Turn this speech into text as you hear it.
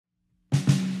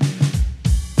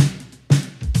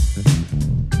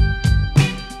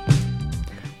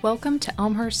Welcome to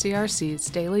Elmhurst CRC's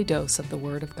Daily Dose of the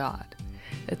Word of God.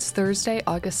 It's Thursday,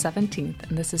 August 17th,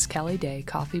 and this is Kelly Day,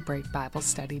 Coffee Break Bible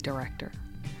Study Director.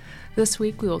 This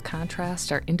week we will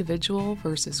contrast our individual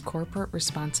versus corporate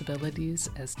responsibilities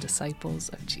as disciples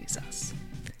of Jesus.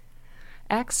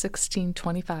 Acts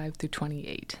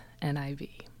 16:25-28, NIV.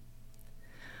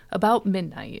 About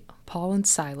midnight, Paul and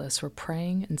Silas were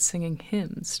praying and singing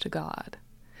hymns to God,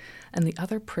 and the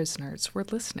other prisoners were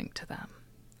listening to them.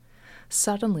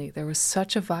 Suddenly there was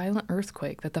such a violent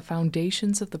earthquake that the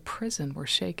foundations of the prison were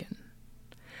shaken.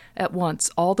 At once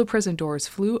all the prison doors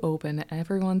flew open and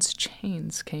everyone's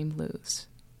chains came loose.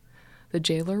 The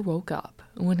jailer woke up,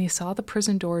 and when he saw the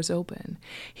prison doors open,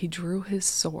 he drew his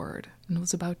sword and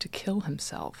was about to kill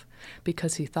himself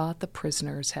because he thought the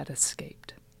prisoners had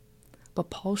escaped. But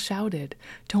Paul shouted,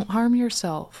 "Don't harm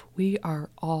yourself. We are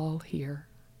all here."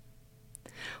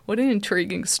 What an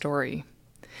intriguing story.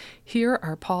 Here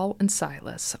are Paul and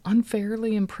Silas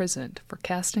unfairly imprisoned for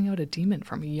casting out a demon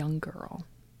from a young girl.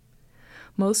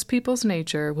 Most people's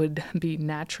nature would be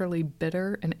naturally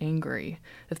bitter and angry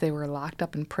if they were locked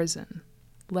up in prison,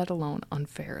 let alone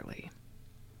unfairly.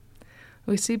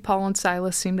 We see Paul and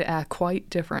Silas seem to act quite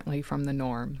differently from the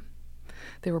norm.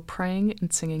 They were praying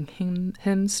and singing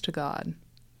hymns to God,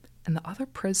 and the other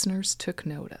prisoners took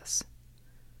notice.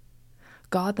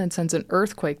 God then sends an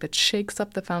earthquake that shakes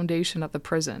up the foundation of the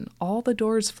prison. All the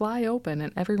doors fly open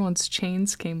and everyone's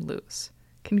chains came loose.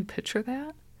 Can you picture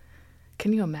that?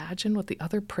 Can you imagine what the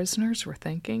other prisoners were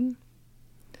thinking?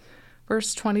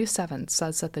 Verse 27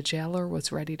 says that the jailer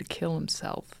was ready to kill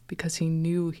himself because he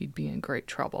knew he'd be in great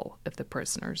trouble if the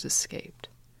prisoners escaped.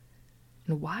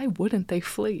 And why wouldn't they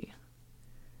flee?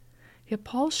 Yet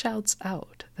Paul shouts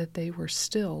out that they were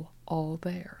still all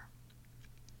there.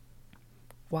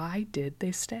 Why did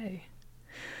they stay?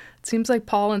 It seems like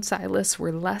Paul and Silas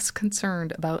were less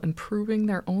concerned about improving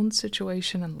their own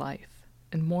situation in life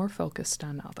and more focused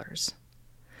on others.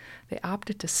 They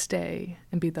opted to stay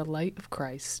and be the light of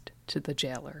Christ to the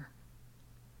jailer.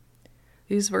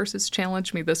 These verses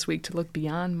challenge me this week to look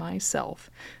beyond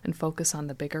myself and focus on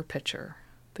the bigger picture,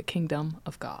 the kingdom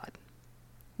of God.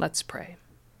 Let's pray.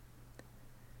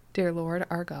 Dear Lord,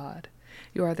 our God,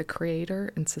 you are the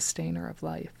creator and sustainer of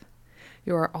life.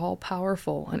 You are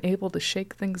all-powerful and able to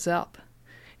shake things up,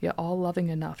 yet all-loving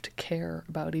enough to care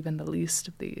about even the least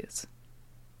of these.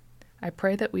 I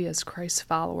pray that we as Christ's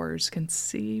followers can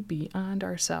see beyond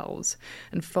ourselves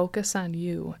and focus on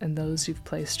you and those you've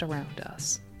placed around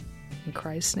us. In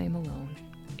Christ's name alone,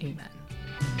 amen.